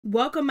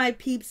Welcome, my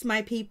peeps,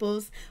 my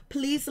peoples.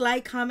 Please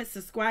like, comment,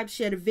 subscribe,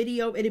 share the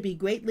video. It'd be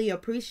greatly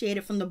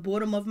appreciated from the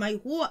bottom of my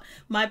heart.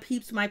 My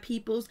peeps, my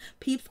peoples.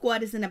 Peep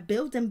Squad is in a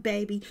building,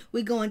 baby.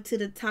 We're going to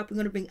the top. We're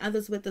going to bring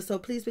others with us. So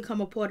please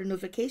become a part of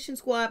Notification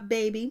Squad,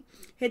 baby.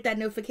 Hit that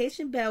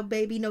notification bell,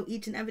 baby. Know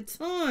each and every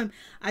time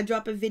I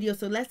drop a video.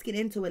 So let's get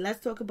into it.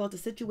 Let's talk about the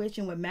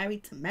situation with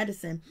Married to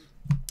Medicine.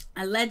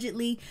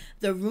 Allegedly,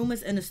 the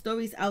rumors and the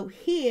stories out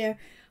here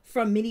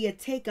from Media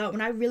Takeout,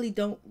 and I really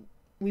don't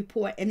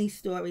report any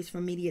stories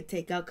from Media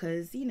Takeout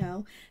because, you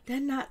know, they're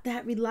not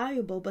that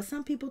reliable, but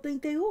some people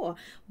think they are.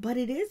 But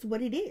it is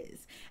what it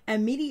is.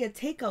 And Media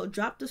Takeout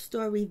dropped a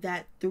story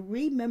that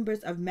 3 members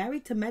of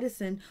Married to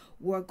Medicine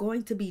were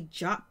going to be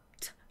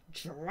dropped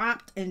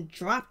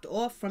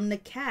off from the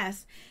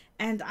cast.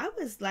 And I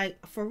was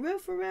like, for real,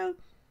 for real?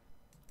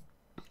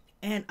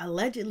 And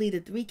allegedly, the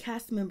 3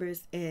 cast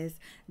members is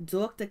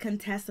Dr.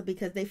 Contessa,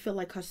 because they feel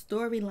like her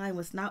storyline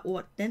was not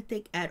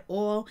authentic at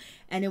all,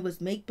 and it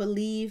was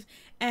make-believe,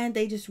 and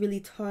they just really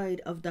tired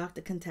of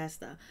Dr.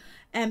 Contessa.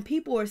 And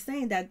people are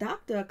saying that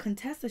Dr.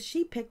 Contessa,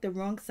 she picked the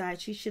wrong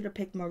side. She should have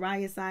picked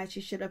Mariah's side. She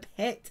should have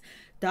picked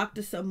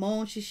Dr.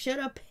 Simone. She should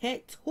have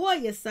picked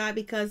Toya's side,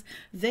 because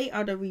they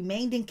are the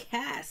remaining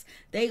cast.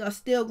 They are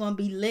still going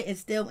to be lit and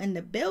still in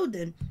the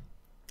building.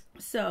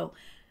 So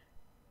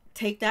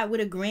take that with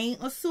a grain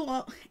of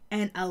salt.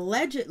 And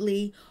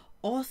allegedly,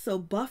 also,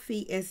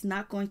 Buffy is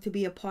not going to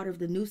be a part of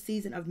the new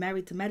season of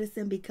Married to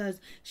Medicine because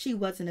she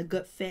wasn't a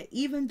good fit.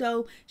 Even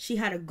though she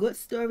had a good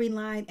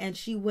storyline and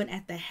she went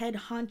at the head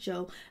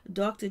honcho,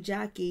 Dr.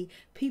 Jackie,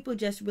 people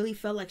just really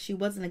felt like she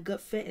wasn't a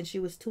good fit and she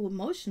was too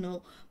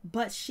emotional.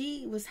 But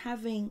she was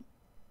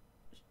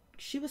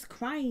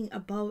crying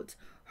about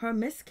her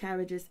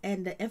miscarriages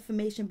and the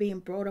information being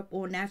brought up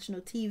on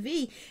national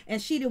TV, and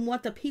she didn't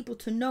want the people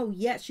to know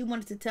yet. She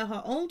wanted to tell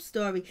her own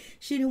story.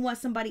 She didn't want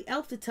somebody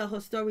else to tell her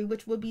story,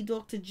 which would be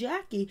Dr.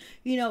 Jackie.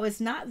 You know, it's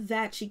not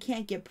that she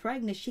can't get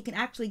pregnant. She can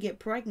actually get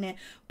pregnant,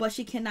 but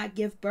she cannot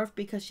give birth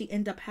because she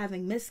ended up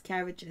having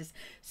miscarriages.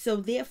 So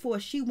therefore,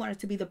 she wanted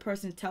to be the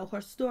person to tell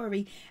her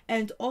story.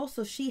 And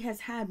also, she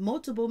has had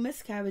multiple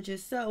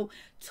miscarriages. So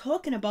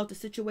talking about the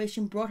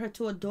situation brought her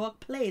to a dark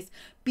place,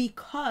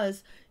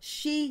 because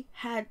she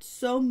had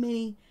so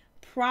many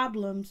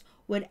problems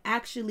with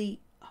actually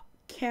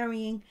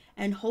carrying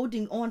and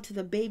holding on to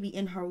the baby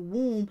in her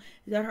womb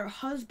that her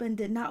husband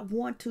did not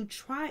want to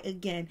try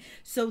again.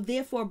 So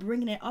therefore,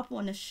 bringing it up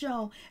on the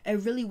show,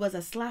 it really was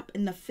a slap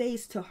in the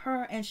face to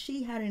her, and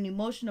she had an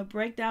emotional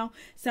breakdown.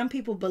 Some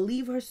people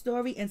believe her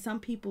story and some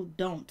people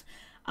don't.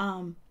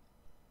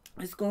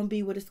 It's going to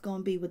be what it's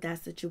going to be with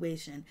that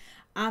situation.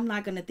 I'm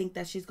not going to think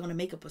that she's going to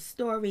make up a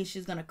story and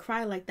she's going to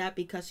cry like that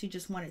because she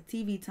just wanted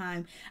TV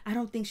time. I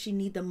don't think she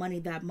needs the money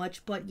that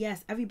much. But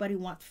yes, everybody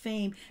wants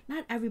fame.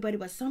 Not everybody,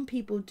 but some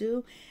people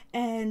do.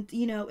 And,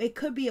 you know, it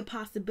could be a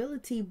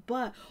possibility,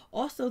 but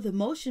also the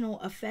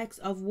emotional effects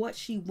of what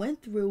she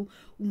went through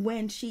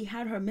when she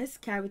had her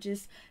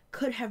miscarriages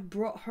could have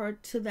brought her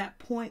to that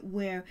point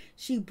where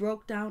she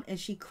broke down and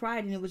she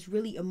cried, and it was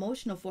really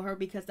emotional for her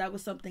because that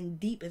was something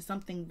deep and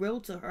something real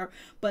to her.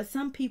 But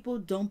some people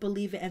don't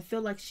believe it and feel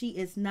like she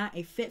is not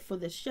a fit for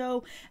the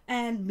show,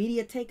 and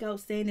Media Takeout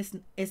saying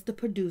it's the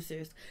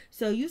producers.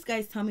 So you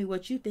guys tell me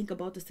what you think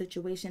about the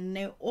situation. And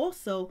they're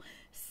also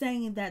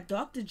saying that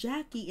Dr.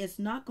 Jackie is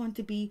not going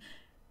to be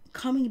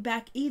coming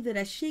back either,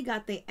 that she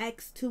got the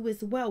ex too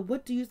as well.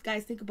 What do you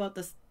guys think about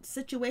the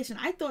situation?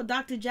 I thought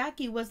Dr.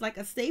 Jackie was like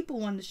a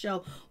staple on the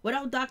show.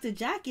 Without Dr.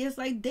 Jackie, it's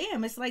like,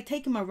 damn, it's like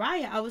taking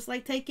Mariah out. It's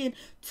like taking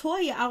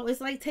Toya out. It's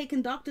like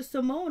taking Dr.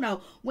 Simone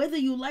out. Whether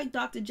you like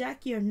Dr.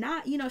 Jackie or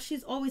not, you know,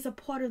 she's always a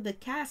part of the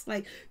cast.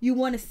 Like, you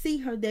want to see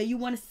her there. You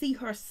want to see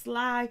her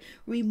sly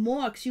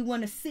remarks. You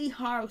want to see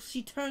how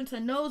she turns her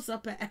nose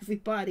up at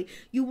everybody.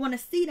 You want to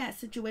see that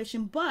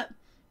situation. But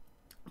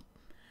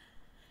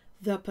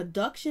the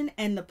production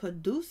and the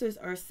producers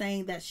are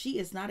saying that she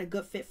is not a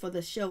good fit for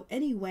the show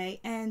anyway.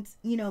 And,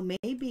 you know,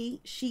 maybe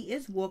she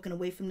is walking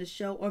away from the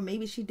show, or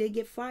maybe she did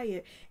get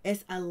fired.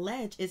 It's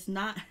alleged. It's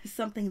not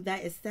something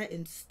that is set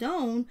in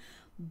stone.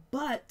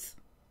 But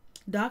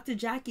Dr.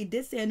 Jackie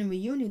did say in the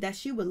reunion that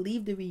she would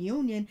leave the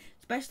reunion,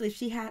 especially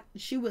if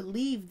she would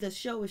leave the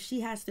show if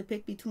she has to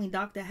pick between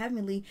Dr.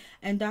 Heavenly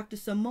and Dr.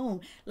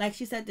 Simone. Like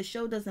she said, the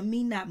show doesn't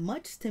mean that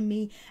much to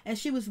me, and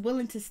she was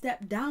willing to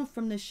step down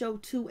from the show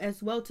too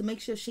as well to make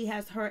sure she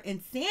has her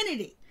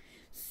insanity.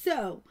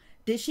 So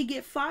did she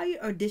get fired,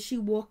 or did she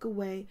walk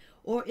away,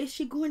 or is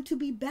she going to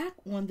be back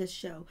on the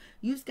show?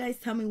 You guys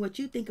tell me what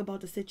you think about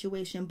the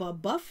situation.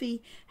 But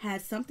Buffy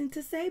had something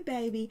to say,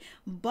 baby.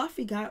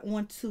 Buffy got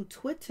onto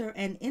Twitter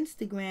and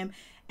Instagram,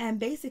 and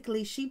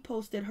basically she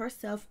posted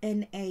herself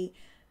in a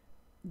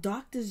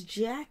doctor's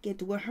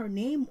jacket with her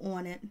name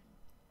on it.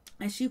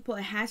 And she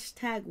put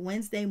hashtag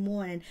Wednesday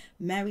morning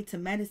Married to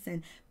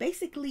Medicine,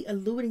 basically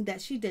alluding that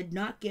she did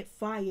not get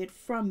fired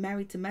from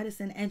Married to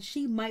Medicine, and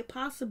she might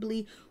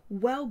possibly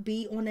well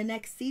be on the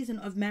next season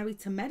of Married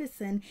to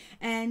Medicine.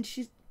 And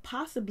she's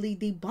possibly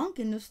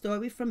debunking the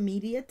story from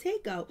media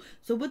takeout.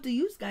 So what do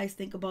you guys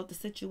think about the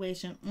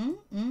situation?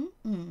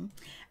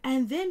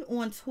 And then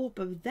on top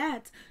of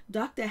that,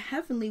 Dr.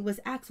 Heavenly was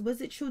asked,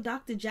 was it true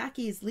Dr.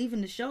 Jackie is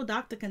leaving the show,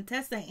 Dr.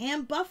 Contessa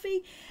and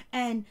Buffy?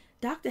 And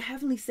Dr.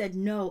 Heavenly said,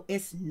 no,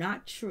 it's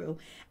not true.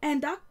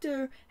 And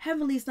Dr.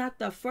 Heavenly is not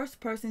the first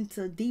person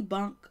to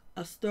debunk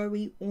a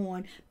story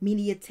on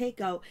media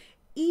takeout.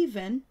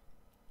 Even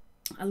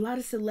a lot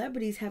of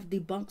celebrities have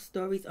debunked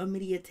stories on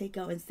media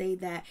takeout and say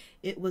that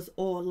it was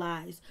all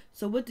lies.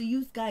 So what do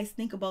you guys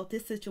think about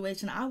this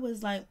situation? I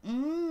was like,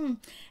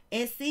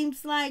 it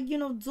seems like,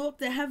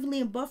 Dr.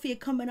 Heavenly and Buffy are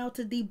coming out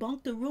to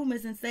debunk the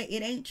rumors and say,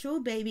 it ain't true,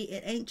 baby.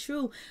 It ain't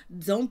true.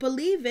 Don't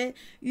believe it.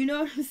 You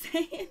know what I'm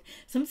saying?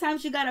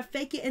 Sometimes you got to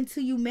fake it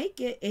until you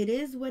make it. It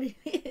is what it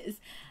is.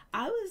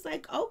 I was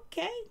like,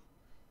 okay.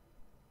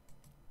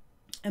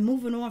 And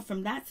moving on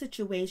from that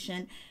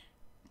situation,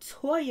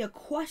 Toya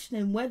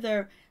questioned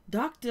whether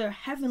Dr.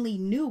 Heavenly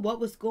knew what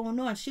was going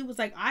on. She was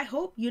like, I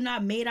hope you're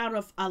not made out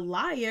of a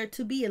liar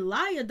to be a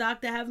liar,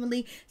 Dr.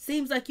 Heavenly.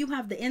 Seems like you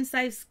have the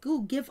inside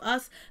scoop. Give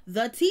us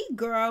the tea,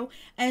 girl.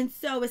 And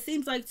so it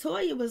seems like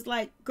Toya was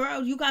like,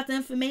 girl, you got the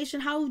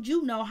information. How would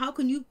you know? How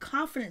can you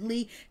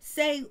confidently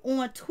say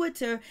on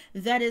Twitter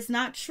that it's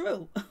not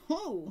true?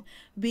 Oh,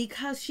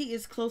 because she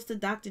is close to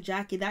Dr.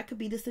 Jackie. That could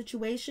be the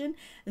situation,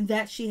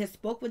 that she has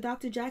spoke with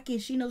Dr. Jackie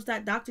and she knows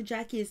that Dr.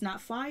 Jackie is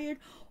not fired.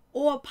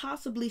 Or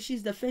possibly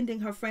she's defending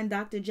her friend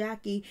Dr.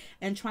 Jackie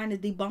and trying to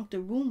debunk the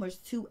rumors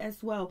too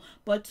as well.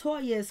 But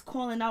Toya is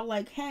calling out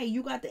like, hey,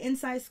 you got the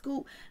inside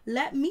scoop?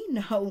 Let me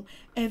know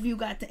if you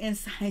got the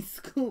inside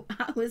scoop.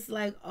 I was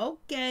like,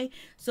 okay.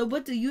 So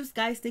what do you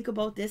guys think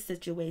about this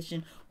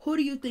situation? Who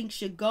do you think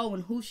should go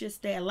and who should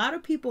stay? A lot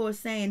of people are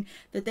saying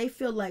that they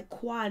feel like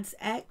Quad's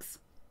ex,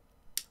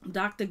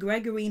 Dr.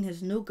 Gregory, and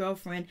his new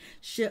girlfriend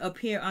should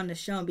appear on the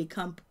show and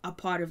become a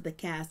part of the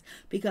cast.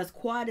 Because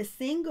Quad is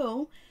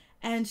single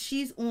and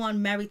she's on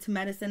Married to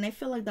Medicine. They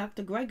feel like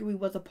Dr. Gregory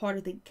was a part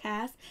of the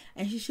cast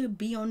and he should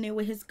be on there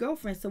with his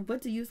girlfriend. So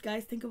what do you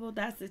guys think about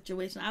that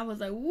situation? I was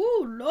like,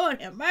 woo,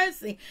 Lord have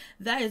mercy.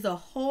 That is a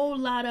whole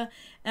lot of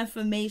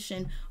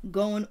information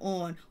going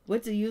on.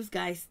 What do you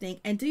guys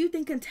think? And do you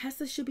think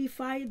Contessa should be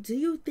fired? Do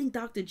you think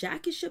Dr.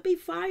 Jackie should be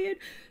fired?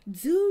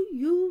 Do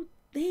you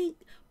think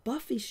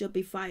Buffy should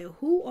be fired?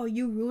 Who are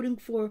you rooting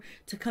for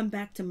to come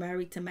back to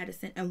Married to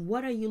Medicine? And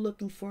what are you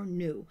looking for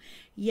new?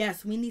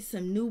 Yes, we need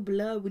some new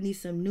blood. We need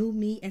some new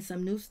meat and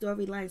some new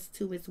storylines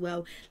too as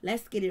well.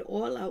 Let's get it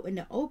all out in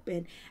the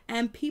open.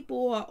 And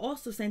people are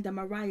also saying that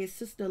Mariah's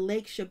sister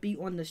Lake should be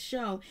on the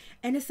show.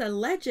 And it's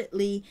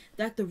allegedly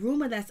that the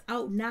rumor that's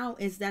out now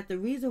is that the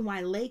reason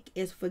why Lake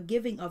is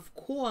forgiving of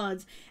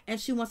Quad and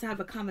she wants to have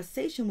a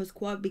conversation with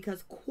Quad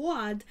because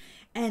Quad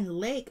and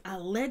Lake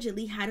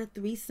allegedly had a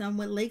threesome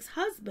with Lake's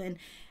husband.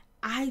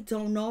 I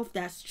don't know if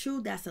that's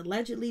true. That's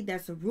allegedly.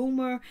 That's a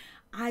rumor.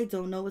 I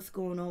don't know what's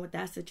going on with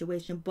that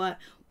situation. But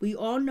we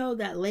all know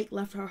that Lake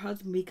left her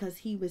husband because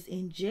he was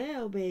in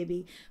jail,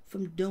 baby,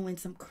 from doing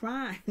some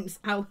crimes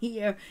out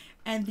here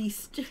and these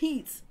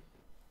streets.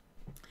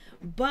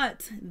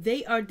 But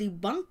they are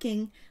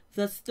debunking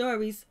the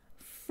stories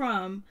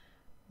from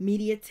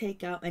media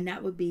takeout. And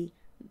that would be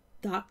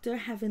Dr.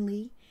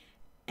 Heavenly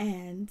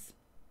and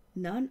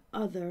none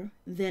other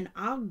than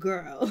our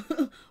girl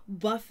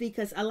Buffy,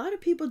 because a lot of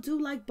people do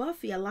like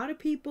Buffy. A lot of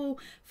people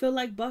feel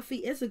like Buffy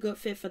is a good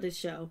fit for the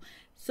show.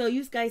 So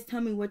you guys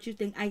tell me what you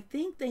think. I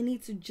think they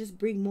need to just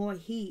bring more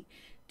heat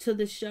to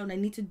the show. They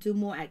need to do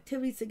more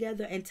activities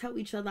together and tell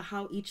each other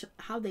how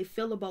they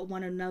feel about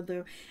one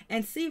another,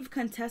 and see if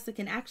Contessa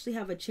can actually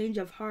have a change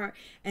of heart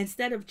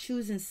instead of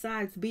choosing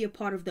sides, be a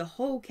part of the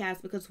whole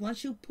cast. Because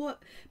once you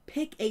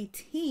pick a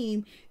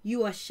team,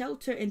 you are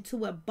sheltered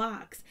into a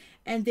box,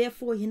 and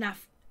therefore you're not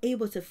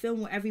able to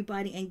film with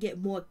everybody and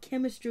get more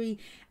chemistry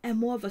and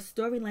more of a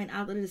storyline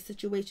out of the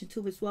situation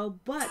too as well.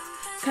 But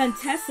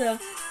Contessa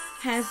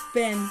has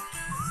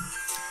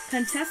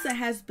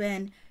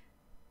been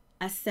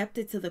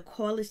accepted to the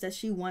college that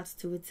she wants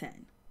to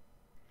attend.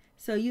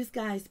 So you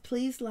guys,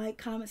 please like,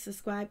 comment,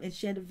 subscribe, and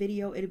share the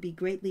video. It'll be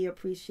greatly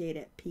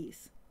appreciated.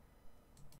 Peace.